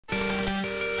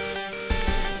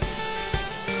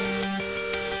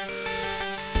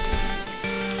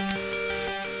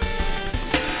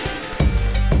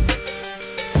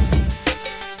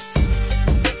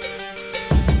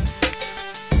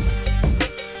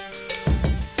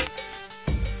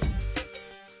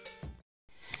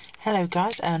Hello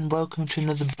guys, and welcome to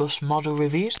another bus model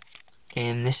reviews.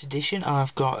 In this edition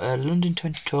I've got a London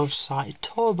 2012 site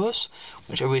tour bus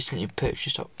which I recently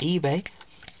purchased off eBay.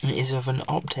 It is of an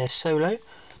Optare Solo.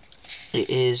 It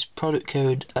is product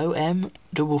code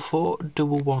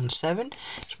OM44117.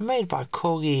 It's made by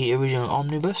Corgi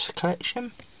OriginalOmnibus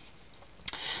collection,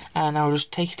 and I'll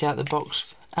just take it out of the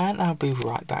box and I'll be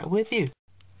right back with you.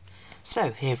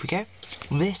 So here we go.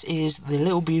 This is the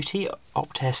little beauty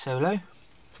Optare Solo.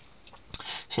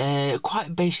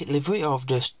 Quite basic livery of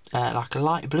just like a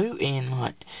light blue in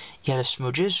like yellow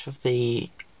smudges of the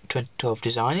 2012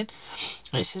 designing.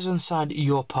 And it says on the side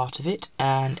 "You're part of it,"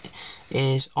 and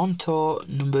is on tour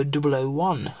number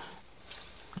 001.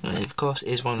 And of course,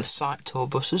 it is one of the site tour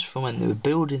buses from when they were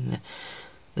building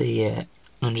the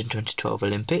London 2012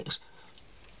 Olympics.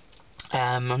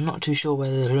 I'm not too sure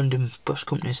whether the London bus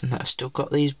companies and that have still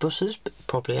got these buses, but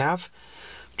probably have.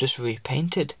 Just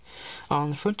repainted.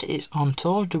 On the front it's on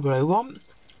tour 001,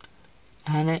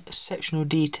 and it's sectional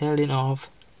detailing of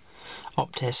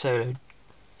Optare Solo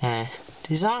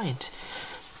designs.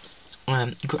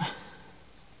 Not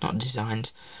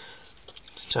designs.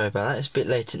 Sorry about that. It's a bit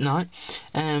late at night.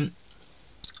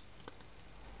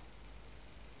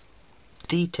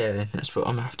 Detailing. That's what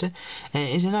I'm after. It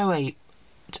is an 08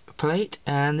 plate,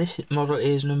 and this model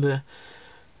is number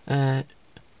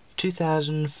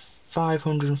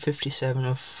 2557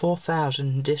 of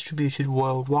 4,000 distributed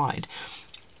worldwide.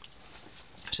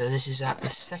 So this is at the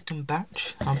second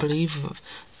batch, I believe, of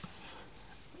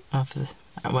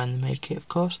when they make it, of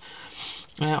course.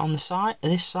 On the side,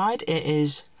 this side, it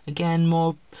is again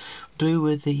more blue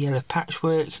with the yellow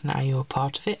patchwork. Now you're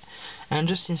part of it, and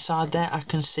just inside there, I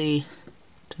can see.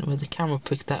 Don't know whether the camera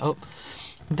picked that up.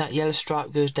 That yellow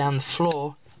stripe goes down the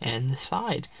floor and the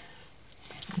side,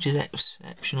 which is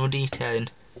exceptional detailing,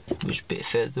 which is a bit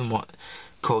further than what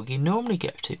Corgi normally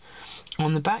get to.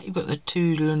 On the back you've got the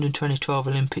two London 2012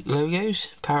 Olympic logos,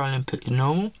 Paralympic and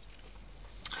normal,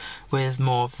 with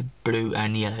more of the blue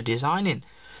and yellow designing.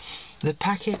 The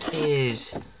packet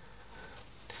is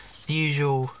the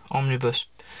usual omnibus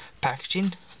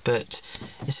packaging, but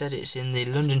instead it's in the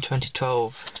London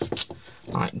 2012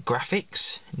 like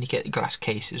graphics, and you get the glass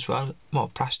case as well, more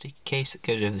plastic case that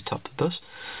goes over the top of the bus,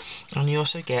 and you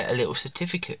also get a little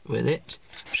certificate with it,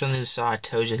 which on the other side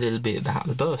tells you a little bit about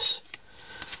the bus.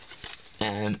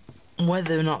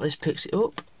 Whether or not this picks it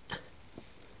up,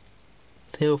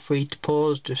 feel free to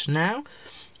pause just now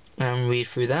and read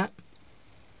through that.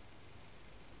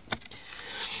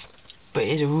 But it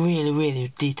is a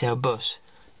really detailed bus,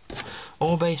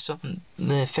 all based on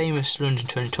the famous London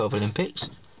 2012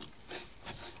 Olympics.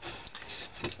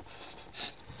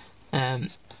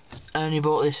 I only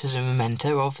bought this as a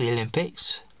memento of the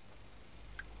Olympics,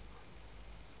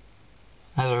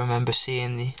 as I remember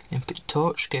seeing the Olympic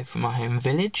torch go from my home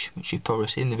village, which you've probably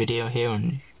seen the video here on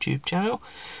the YouTube channel.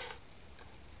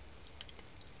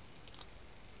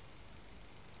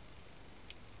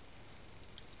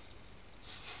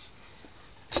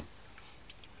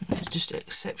 It's just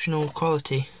exceptional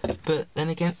quality, but then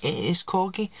again it is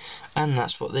Corgi, and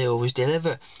that's what they always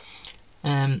deliver.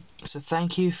 So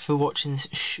thank you for watching this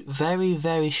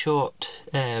very short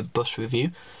bus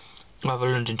review of a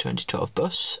London 2012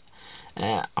 bus.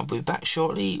 I'll be back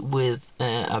shortly with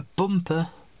a bumper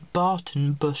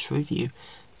Barton bus review.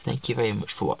 Thank you very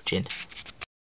much for watching.